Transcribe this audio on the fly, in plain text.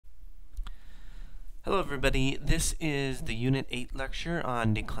Hello everybody, this is the Unit 8 lecture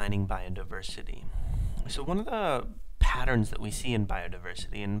on declining biodiversity. So one of the patterns that we see in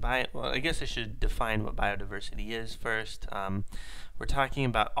biodiversity, and well, I guess I should define what biodiversity is first. We're talking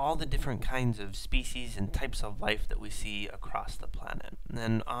about all the different kinds of species and types of life that we see across the planet.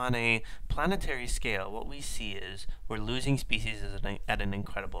 And on a planetary scale, what we see is we're losing species at an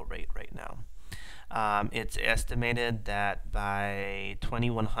incredible rate right now. It's estimated that by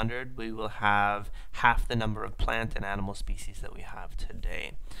 2100 we will have half the number of plant and animal species that we have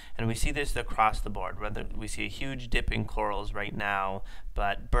today. And we see this across the board. Whether we see a huge dip in corals right now,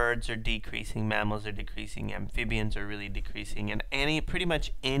 but birds are decreasing, mammals are decreasing, amphibians are really decreasing, and pretty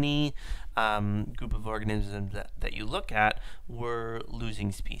much any group of organisms that you look at, we're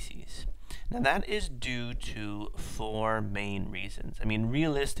losing species. Now that is due to four main reasons. I mean,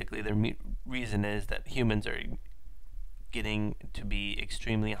 realistically, the reason is that humans are getting to be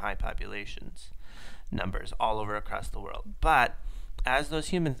extremely high populations numbers all over across the world. But as those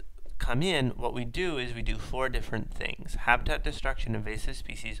humans come in, what we do is we do four different things: habitat destruction, invasive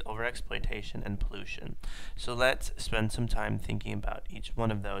species, overexploitation, and pollution. So let's spend some time thinking about each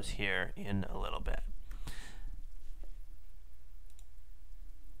one of those here in a little bit.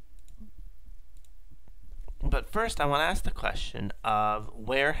 But first, I want to ask the question of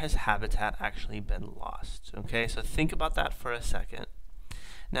where has habitat actually been lost? Okay, so think about that for a second.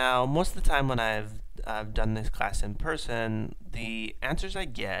 Now, most of the time when I've done this class in person, the answers I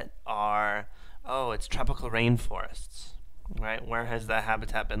get are, oh, it's tropical rainforests, right? Where has that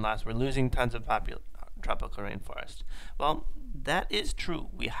habitat been lost? We're losing tons of tropical rainforest. Well, that is true.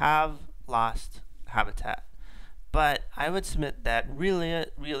 We have lost habitat. But I would submit that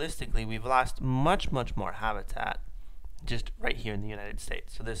realistically, we've lost much more habitat just right here in the United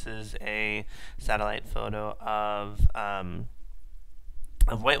States. So this is a satellite photo of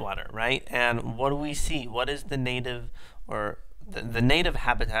whitewater, right? And what do we see? What is the native, or the native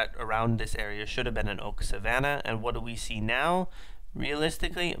habitat around this area should have been an oak savanna, and what do we see now?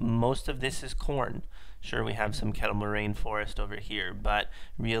 Realistically, most of this is corn. Sure, we have some kettle moraine forest over here, but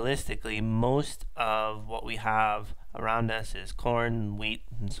realistically, most of what we have around us is corn, wheat,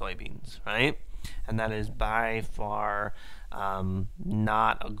 and soybeans, right? And that is by far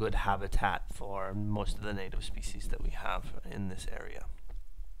not a good habitat for most of the native species that we have in this area.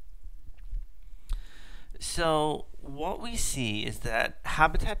 So what we see is that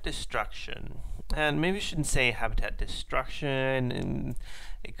habitat destruction, and maybe I shouldn't say habitat destruction, and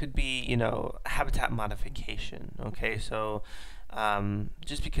it could be, habitat modification. Okay, so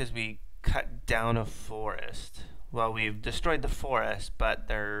just because we cut down a forest, well, we've destroyed the forest, but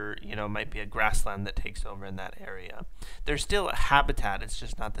there, might be a grassland that takes over in that area. There's still a habitat, it's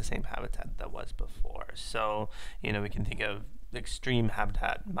just not the same habitat that was before. So, we can think of extreme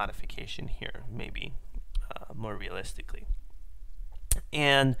habitat modification here, maybe more realistically.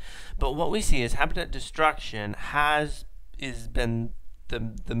 But what we see is habitat destruction has been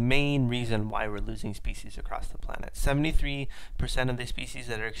the main reason why we're losing species across the planet. 73% of the species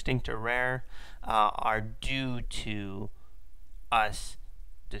that are extinct or rare are due to us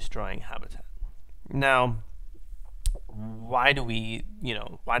destroying habitat. Now, why do we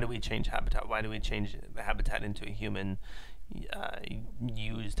change habitat? Why do we change the habitat into a human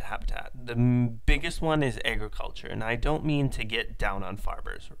used habitat? The biggest one is agriculture, and I don't mean to get down on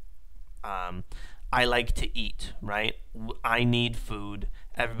farmers. I like to eat, right? I need food.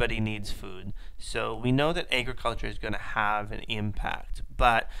 Everybody needs food. So we know that agriculture is going to have an impact,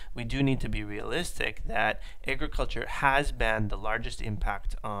 but we do need to be realistic that agriculture has been the largest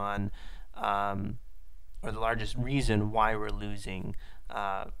impact on, or the largest reason why we're losing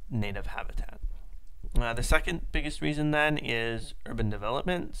native habitat. The second biggest reason then is urban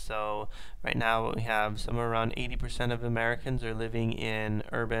development. So right now we have somewhere around 80% of Americans are living in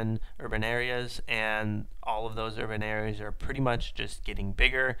urban areas, and all of those urban areas are pretty much just getting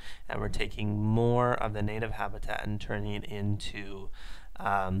bigger, and we're taking more of the native habitat and turning it into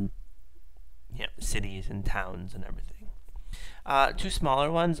cities and towns and everything. Two smaller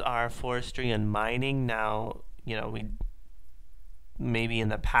ones are forestry and mining. Now, maybe in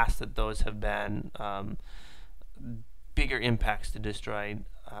the past that those have been bigger impacts to destroy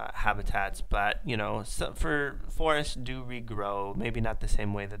habitats, but for forests do regrow, maybe not the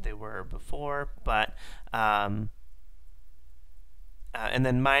same way that they were before, but and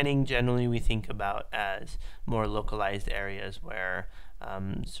then mining generally we think about as more localized areas where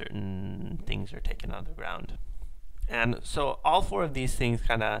certain things are taken out of the ground. And so all four of these things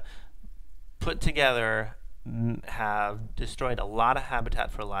kind of put together have destroyed a lot of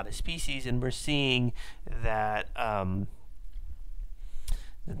habitat for a lot of species, and we're seeing that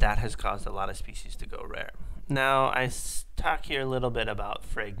that has caused a lot of species to go rare. Now, I talk here a little bit about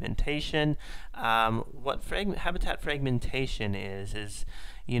fragmentation. What habitat fragmentation is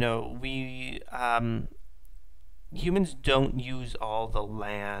we humans don't use all the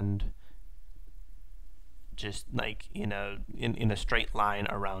land just like in a straight line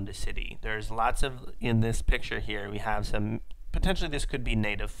around a city. There's lots of, in this picture here, we have some, potentially this could be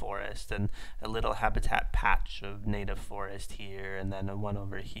native forest and a little habitat patch of native forest here and then one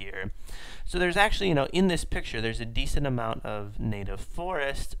over here. So there's actually, in this picture, there's a decent amount of native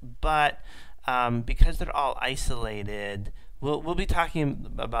forest, but because they're all isolated, we'll be talking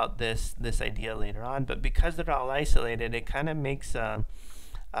about this idea later on, but because they're all isolated, it kind of makes a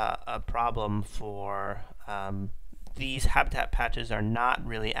problem for these habitat patches are not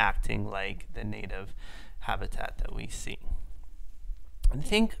really acting like the native habitat that we see. I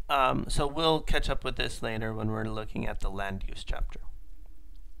think, so we'll catch up with this later when we're looking at the land use chapter.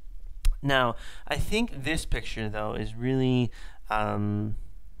 Now, I think this picture, though, is really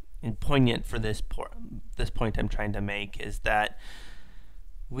poignant for this point I'm trying to make, is that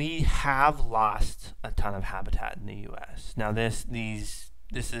we have lost a ton of habitat in the U.S. Now, this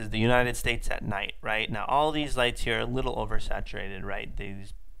is the United States at night, right? Now, all these lights here are a little oversaturated, right?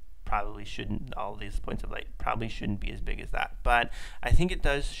 These probably shouldn't, all these points of light probably shouldn't be as big as that. But I think it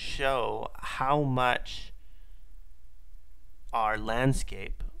does show how much our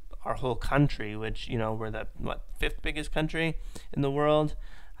landscape, our whole country, which, we're the, fifth biggest country in the world,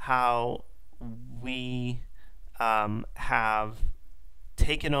 how we have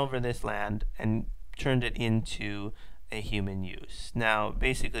taken over this land and turned it into a human use. Now,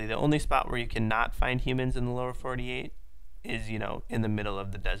 basically, the only spot where you cannot find humans in the lower 48 is, in the middle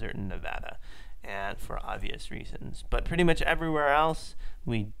of the desert in Nevada, and for obvious reasons. But pretty much everywhere else,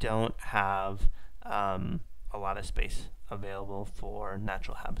 we don't have a lot of space available for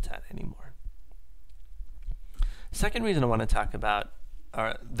natural habitat anymore. Second reason I want to talk about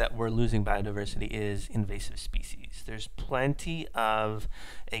that we're losing biodiversity is invasive species. There's plenty of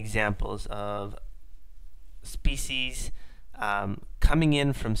examples of species coming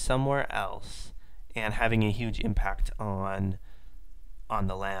in from somewhere else and having a huge impact on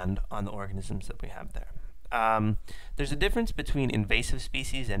the land, on the organisms that we have there. There's a difference between invasive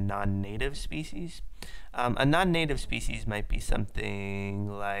species and non-native species. A non-native species might be something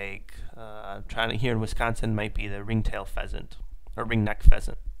like, here in Wisconsin, might be the ringtail pheasant or ringneck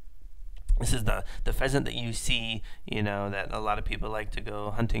pheasant. This is the pheasant that you see, that a lot of people like to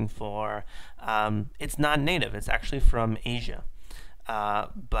go hunting for. It's non-native. It's actually from Asia.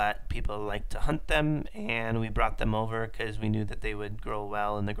 But people like to hunt them, and we brought them over because we knew that they would grow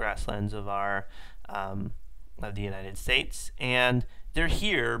well in the grasslands of of the United States. And they're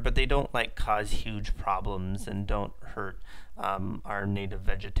here, but they don't cause huge problems and don't hurt our native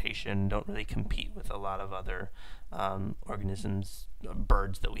vegetation, don't really compete with a lot of other organisms,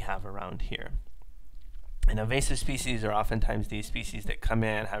 birds that we have around here. And invasive species are oftentimes these species that come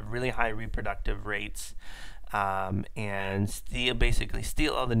in, have really high reproductive rates, and basically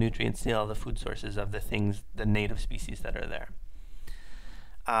steal all the nutrients, steal all the food sources of the native species that are there.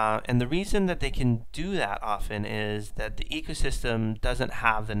 And the reason that they can do that often is that the ecosystem doesn't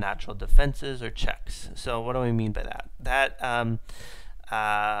have the natural defenses or checks. So what do I mean by that?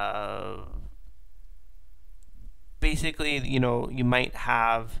 Basically, you might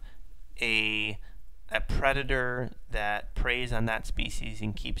have a predator that preys on that species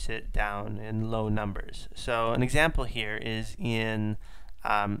and keeps it down in low numbers. So an example here is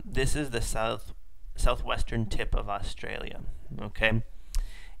this is the southwestern tip of Australia, okay?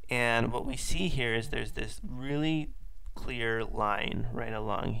 And what we see here is there's this really clear line right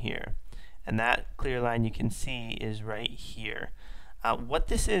along here. And that clear line you can see is right here. What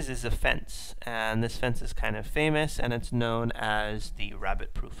this is a fence, and this fence is kind of famous, and it's known as the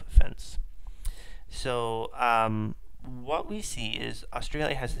rabbit-proof fence. So what we see is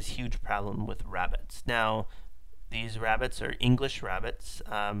Australia has this huge problem with rabbits. Now, these rabbits are English rabbits.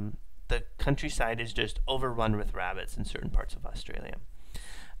 The countryside is just overrun with rabbits in certain parts of Australia.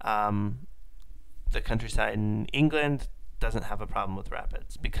 The countryside in England doesn't have a problem with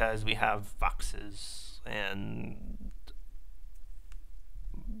rabbits because we have foxes and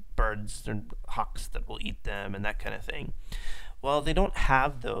birds and hawks that will eat them and that kind of thing. Well, they don't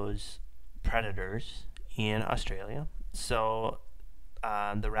have those predators in Australia, so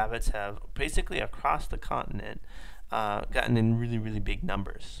the rabbits have basically across the continent gotten in really, really big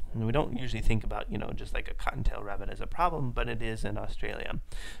numbers. And we don't usually think about, just like a cottontail rabbit as a problem, but it is in Australia.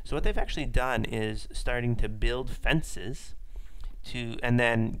 So what they've actually done is starting to build fences and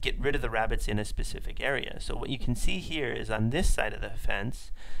then get rid of the rabbits in a specific area. So what you can see here is on this side of the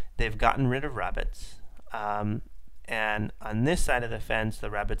fence, they've gotten rid of rabbits. And on this side of the fence, the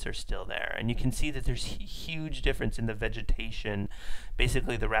rabbits are still there. And you can see that there's huge difference in the vegetation.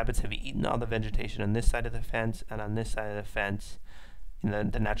 Basically, the rabbits have eaten all the vegetation on this side of the fence, and on this side of the fence,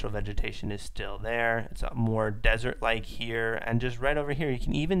 the natural vegetation is still there. It's more desert-like here, and just right over here, you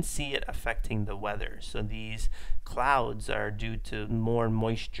can even see it affecting the weather. So these clouds are due to more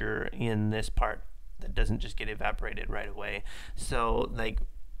moisture in this part that doesn't just get evaporated right away. So like,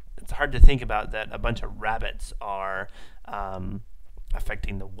 it's hard to think about that a bunch of rabbits are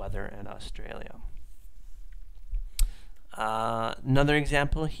affecting the weather in Australia. Another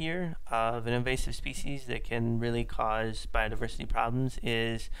example here of an invasive species that can really cause biodiversity problems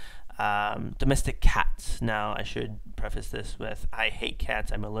is domestic cats. Now, I should preface this with I hate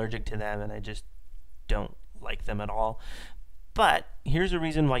cats, I'm allergic to them, and I just don't like them at all. But here's a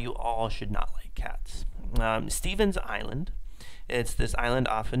reason why you all should not like cats. Stevens Island. It's this island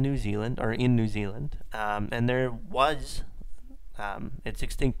off of New Zealand, or in New Zealand, and there was, it's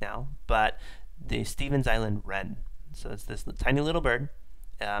extinct now, but the Stevens Island wren. So it's this tiny little bird.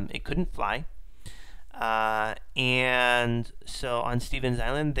 It couldn't fly, and so on Stevens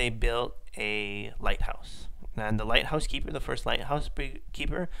Island they built a lighthouse. And the lighthouse keeper, the first lighthouse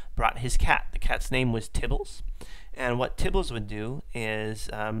keeper, brought his cat. The cat's name was Tibbles, and what Tibbles would do is,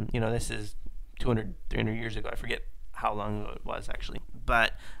 this is 200, 300 years ago, I forget how long ago it was actually,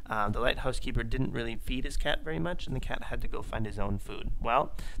 but the lighthouse keeper didn't really feed his cat very much, and the cat had to go find his own food.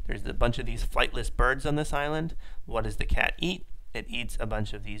 Well, there's a bunch of these flightless birds on this island. What does the cat eat? It eats a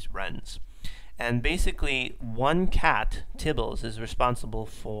bunch of these wrens. And basically, one cat, Tibbles, is responsible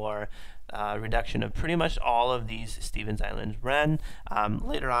for reduction of pretty much all of these Stevens Island wren.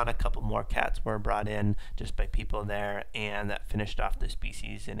 Later on, a couple more cats were brought in just by people there, and that finished off the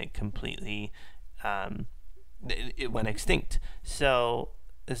species, and it completely it went extinct. So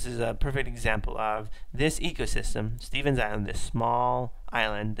this is a perfect example of this ecosystem, Stevens Island, this small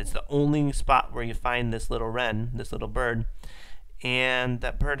island. It's the only spot where you find this little wren, this little bird, and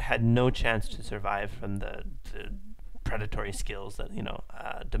that bird had no chance to survive from the predatory skills that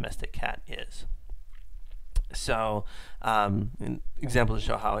a domestic cat is. So an example to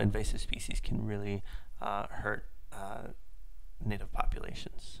show how invasive species can really hurt native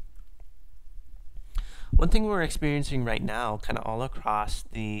populations. One thing we're experiencing right now, kind of all across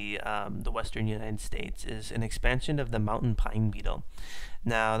the western United States, is an expansion of the mountain pine beetle.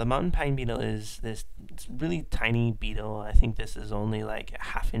 Now, the mountain pine beetle is this really tiny beetle. I think this is only like a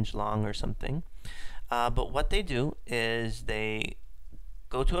half-inch long or something. But what they do is they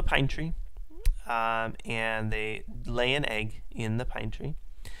go to a pine tree and they lay an egg in the pine tree.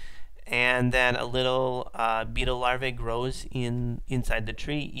 And then a little beetle larvae grows inside the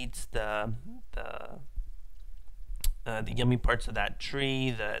tree, eats the yummy parts of that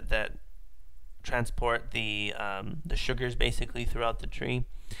tree that transport the sugars basically throughout the tree.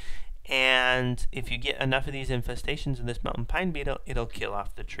 And if you get enough of these infestations in this mountain pine beetle, it'll kill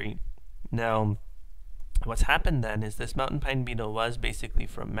off the tree. Now, what's happened then is this mountain pine beetle was basically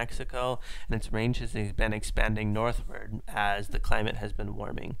from Mexico, and its range has been expanding northward as the climate has been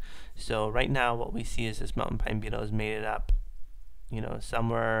warming. So right now what we see is this mountain pine beetle has made it up,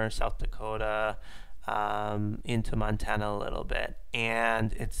 somewhere South Dakota, into Montana a little bit,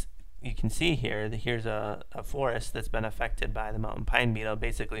 and you can see here that here's a forest that's been affected by the mountain pine beetle.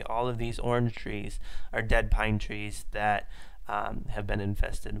 Basically all of these orange trees are dead pine trees that have been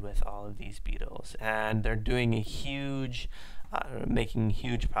infested with all of these beetles, and they're doing a huge making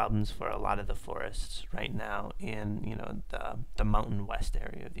huge problems for a lot of the forests right now in the mountain west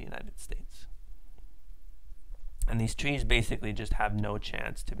area of the United States. And these trees basically just have no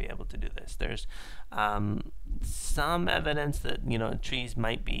chance to be able to do this. There's some evidence that trees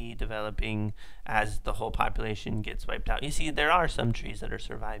might be developing as the whole population gets wiped out. You see, there are some trees that are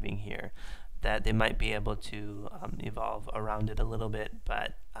surviving here, that they might be able to evolve around it a little bit,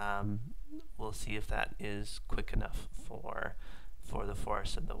 but we'll see if that is quick enough for the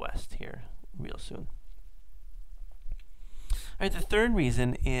forests of the West here real soon. All right, the third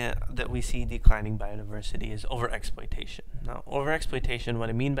reason that we see declining biodiversity is overexploitation. Now, overexploitation, what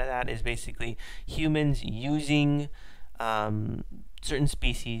I mean by that is basically humans using certain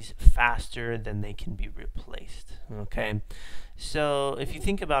species faster than they can be replaced. Okay, so if you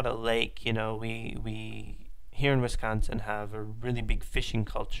think about a lake, we here in Wisconsin have a really big fishing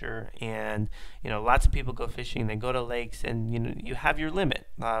culture, and lots of people go fishing. They go to lakes, and you have your limit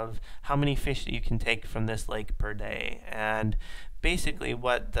of how many fish that you can take from this lake per day. And basically,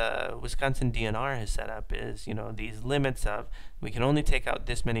 what the Wisconsin DNR has set up is these limits of we can only take out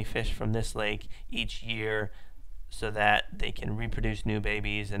this many fish from this lake each year, so that they can reproduce new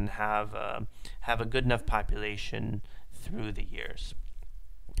babies and have a good enough population through the years,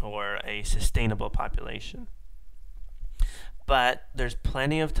 or a sustainable population. But there's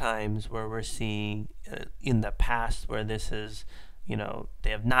plenty of times where we're seeing in the past where this is, they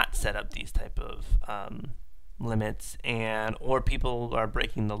have not set up these type of limits, or people are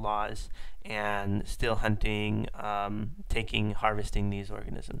breaking the laws and still hunting, harvesting these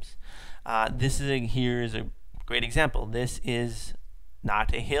organisms. Here is a great example. This is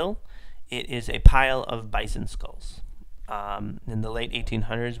not a hill. It is a pile of bison skulls. In the late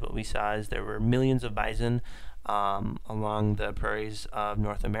 1800s, what we saw is there were millions of bison along the prairies of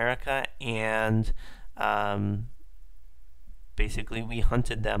North America, and basically we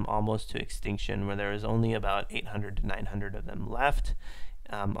hunted them almost to extinction, where there was only about 800 to 900 of them left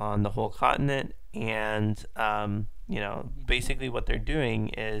on the whole continent. And basically what they're doing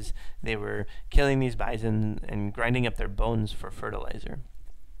is they were killing these bison and grinding up their bones for fertilizer,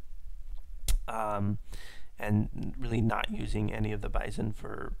 and really not using any of the bison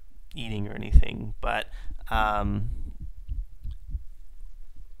for eating or anything. But I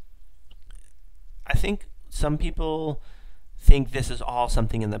think some people think this is all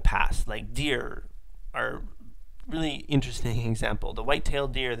something in the past. Like deer are really interesting example. The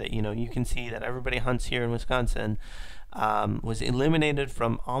white-tailed deer that you can see that everybody hunts here in Wisconsin was eliminated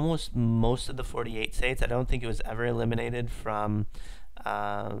from almost most of the 48 states. I don't think it was ever eliminated from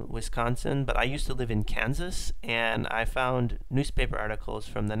Wisconsin, but I used to live in Kansas, and I found newspaper articles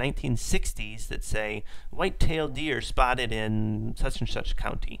from the 1960s that say white-tailed deer spotted in such and such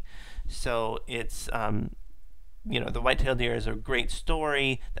county. So it's the white-tailed deer is a great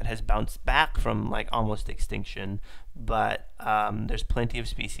story that has bounced back from like almost extinction, but there's plenty of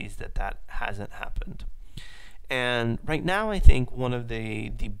species that hasn't happened. And right now, I think one of the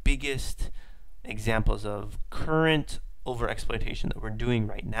biggest examples of current overexploitation that we're doing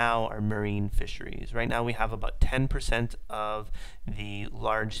right now are marine fisheries. Right now we have about 10% of the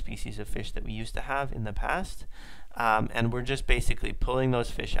large species of fish that we used to have in the past, and we're just basically pulling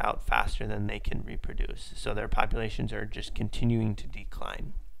those fish out faster than they can reproduce. So their populations are just continuing to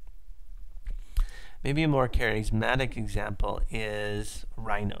decline. Maybe a more charismatic example is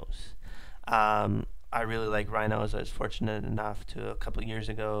rhinos. I really like rhinos. I was fortunate enough to a couple years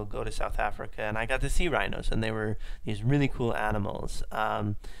ago go to South Africa, and I got to see rhinos, and they were these really cool animals.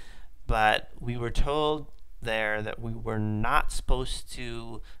 But we were told there that we were not supposed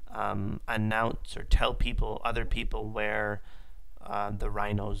to announce or tell other people where the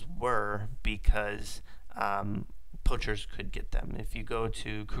rhinos were, because poachers could get them. If you go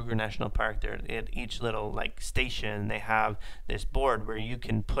to Kruger National Park, there at each little station they have this board where you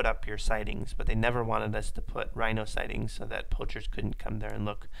can put up your sightings, but they never wanted us to put rhino sightings so that poachers couldn't come there and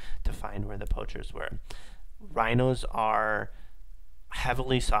look to find where the poachers were. Rhinos are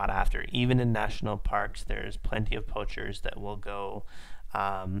heavily sought after. Even in national parks, there's plenty of poachers that will go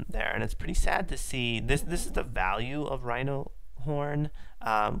there, and it's pretty sad to see. This is the value of rhino horn.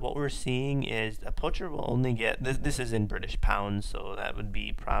 What we're seeing is a poacher will only get, this is in British pounds, so that would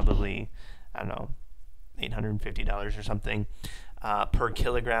be probably, I don't know, $850 or something per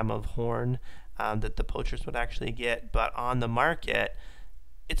kilogram of horn that the poachers would actually get. But on the market,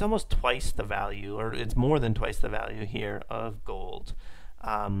 it's almost twice the value, or it's more than twice the value here of gold.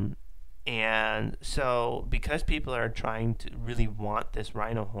 And so because people are trying to really want this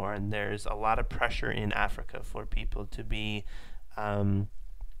rhino horn, there's a lot of pressure in Africa for people to be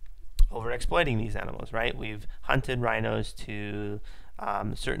overexploiting these animals, right? We've hunted rhinos to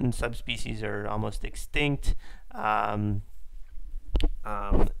certain subspecies are almost extinct. But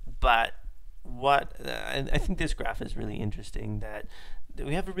what I think this graph is really interesting, that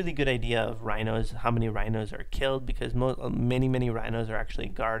we have a really good idea of rhinos, how many rhinos are killed, because many rhinos are actually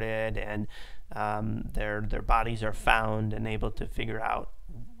guarded, and their bodies are found and able to figure out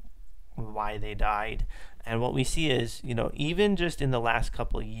why they died. And what we see is, even just in the last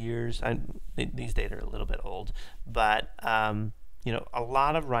couple of years, these data are a little bit old, but a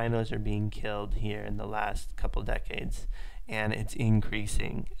lot of rhinos are being killed here in the last couple decades, and it's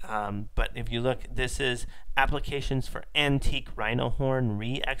increasing. But if you look, this is applications for antique rhino horn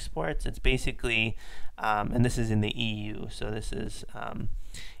re-exports. It's basically, and this is in the EU, so this is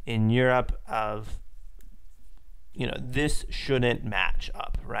in Europe of, this shouldn't match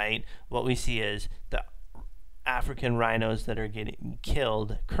up, right? What we see is the African rhinos that are getting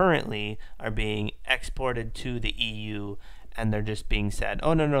killed currently are being exported to the EU, and they're just being said,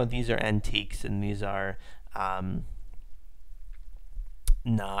 oh, no, no, these are antiques, and these are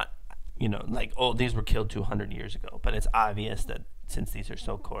not, like, oh, these were killed 200 years ago. But it's obvious that since these are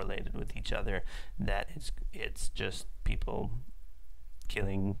so correlated with each other, that it's just people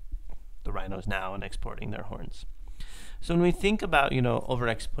killing the rhinos now and exporting their horns. So when we think about,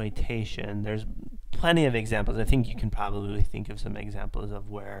 overexploitation, there's plenty of examples. I think you can probably think of some examples of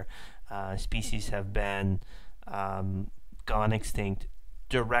where species have been gone extinct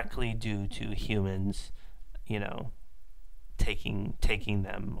directly due to humans, taking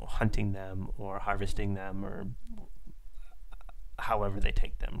them, or hunting them, or harvesting them, or however they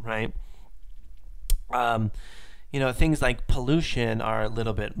take them, right? Things like pollution are a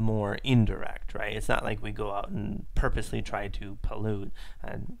little bit more indirect, right? It's not like we go out and purposely try to pollute,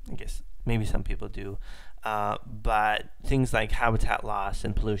 and I guess maybe some people do, but things like habitat loss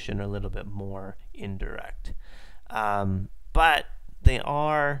and pollution are a little bit more indirect. But they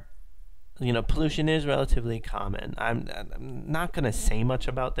are, pollution is relatively common. I'm not going to say much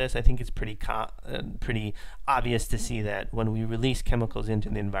about this. I think it's pretty obvious to see that when we release chemicals into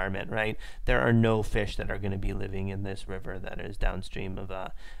the environment, right, there are no fish that are going to be living in this river that is downstream of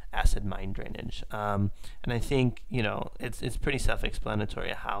acid mine drainage. And I think, it's pretty self-explanatory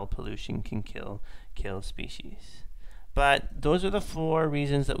how pollution can kill species. But those are the 4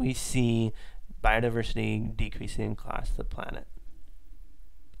 reasons that we see biodiversity decreasing across the planet.